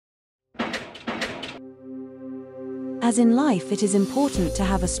As in life, it is important to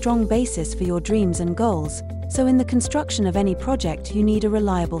have a strong basis for your dreams and goals, so in the construction of any project you need a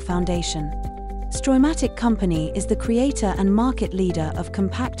reliable foundation. Stroimatic Company is the creator and market leader of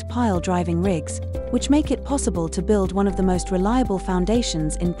compact pile-driving rigs, which make it possible to build one of the most reliable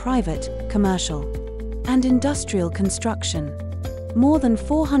foundations in private, commercial, and industrial construction. More than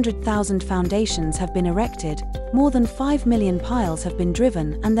 400,000 foundations have been erected, more than 5 million piles have been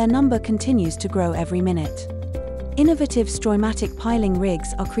driven, and their number continues to grow every minute. Innovative Stroimatic piling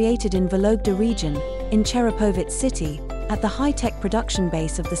rigs are created in Vologda region, in Cherepovets city, at the high-tech production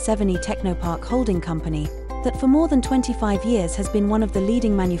base of the Seveni Technopark holding company, that for more than 25 years has been one of the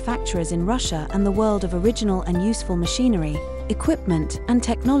leading manufacturers in Russia and the world of original and useful machinery, equipment, and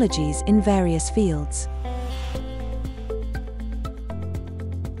technologies in various fields.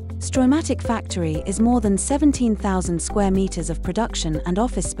 Stroimatic factory is more than 17,000 square meters of production and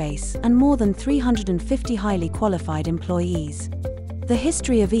office space and more than 350 highly qualified employees. The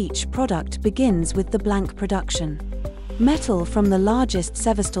history of each product begins with the blank production. Metal from the largest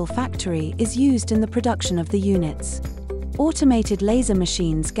Sevastopol factory is used in the production of the units. Automated laser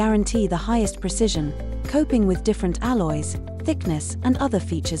machines guarantee the highest precision, coping with different alloys, thickness, and other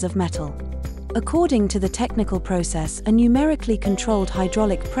features of metal. According to the technical process, a numerically controlled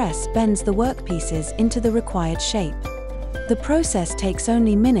hydraulic press bends the workpieces into the required shape. The process takes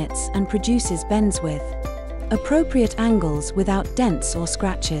only minutes and produces bends with appropriate angles without dents or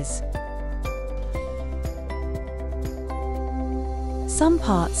scratches. Some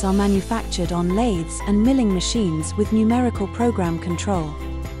parts are manufactured on lathes and milling machines with numerical program control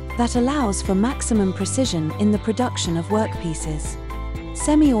that allows for maximum precision in the production of workpieces.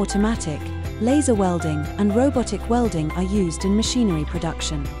 Semi-automatic, laser welding, and robotic welding are used in machinery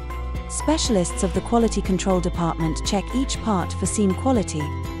production. Specialists of the quality control department check each part for seam quality,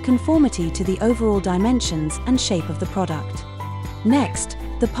 conformity to the overall dimensions and shape of the product. Next,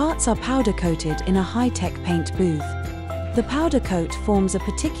 the parts are powder coated in a high-tech paint booth. The powder coat forms a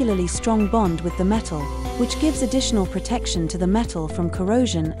particularly strong bond with the metal, which gives additional protection to the metal from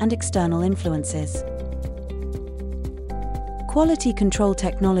corrosion and external influences. Quality control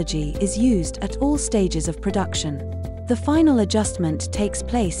technology is used at all stages of production. The final adjustment takes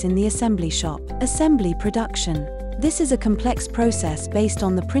place in the assembly shop. Assembly production. This is a complex process based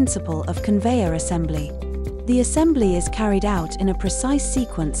on the principle of conveyor assembly. The assembly is carried out in a precise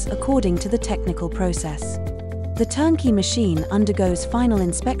sequence according to the technical process. The turnkey machine undergoes final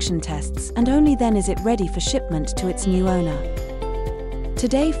inspection tests, and only then is it ready for shipment to its new owner.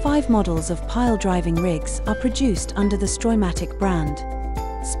 Today, 5 models of pile-driving rigs are produced under the Stroimatic brand.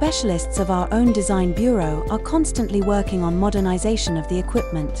 Specialists of our own design bureau are constantly working on modernization of the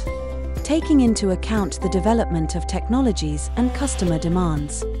equipment, taking into account the development of technologies and customer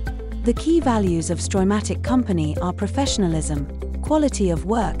demands. The key values of Stroimatic Company are professionalism, quality of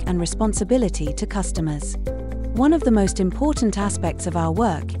work, and responsibility to customers. One of the most important aspects of our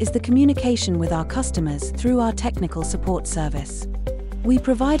work is the communication with our customers through our technical support service. We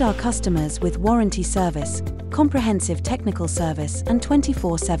provide our customers with warranty service, comprehensive technical service, and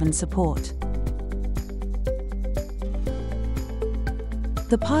 24/7 support.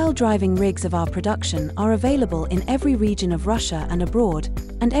 The pile-driving rigs of our production are available in every region of Russia and abroad,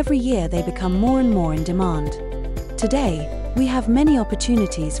 and every year they become more and more in demand. Today, we have many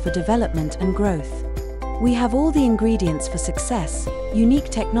opportunities for development and growth. We have all the ingredients for success, unique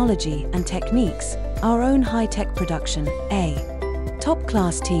technology and techniques, our own high-tech production, a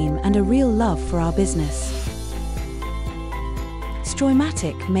top-class team, and a real love for our business.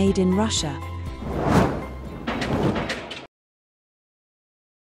 Stroimatic, made in Russia.